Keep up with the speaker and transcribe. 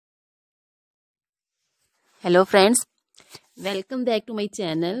Hello friends, welcome back to my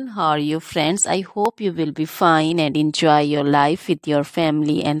channel. How are you friends? I hope you will be fine and enjoy your life with your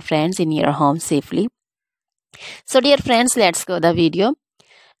family and friends in your home safely. So dear friends, let's go the video.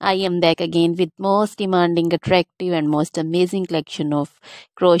 I am back again with most demanding, attractive and most amazing collection of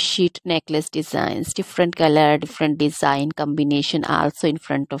crochet necklace designs. Different color, different design combination also in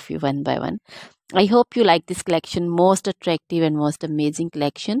front of you one by one. I hope you like this collection, most attractive and most amazing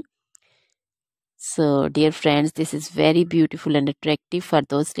collection. So, dear friends, this is very beautiful and attractive for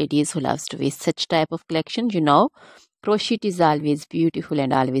those ladies who loves to wear such type of collection. Crochet is always beautiful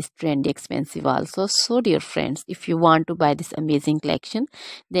and always trendy, expensive also. So, dear friends, if you want to buy this amazing collection,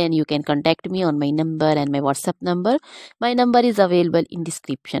 then you can contact me on my number and my WhatsApp number. My number is available in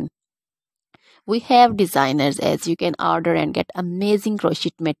description. We have designers as you can order and get amazing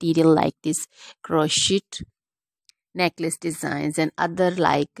crochet material like this crochet necklace designs and other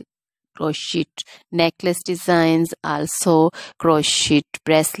like crochet necklace designs, also crochet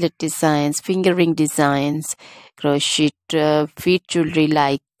bracelet designs, finger ring designs, crochet feet jewelry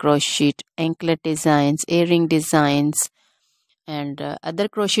like crochet anklet designs, earring designs, and other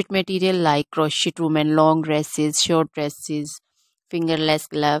crochet material like crochet women long dresses, short dresses, fingerless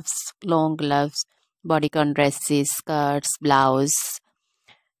gloves, long gloves, bodycon dresses, skirts, blouse,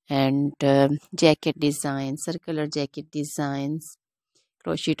 and jacket designs, circular jacket designs,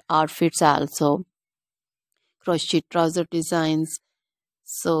 crochet outfits also, crochet trouser designs,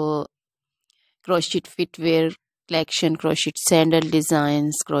 so crochet footwear collection, crochet sandal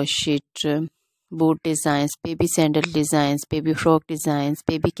designs, crochet boot designs, baby sandal designs, baby frock designs,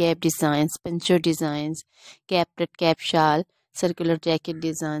 baby cap designs, pincher designs, cap shawl, circular jacket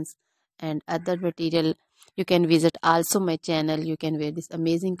designs, and other material. You can visit also my channel. You can wear this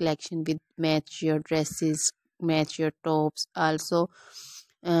amazing collection with match your dresses, match your tops also.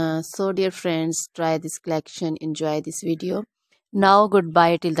 So dear friends, try this collection, enjoy this video. Now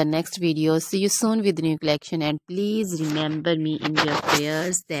goodbye till the next video. See you soon with new collection, and please remember me in your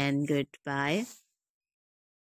prayers. Then goodbye.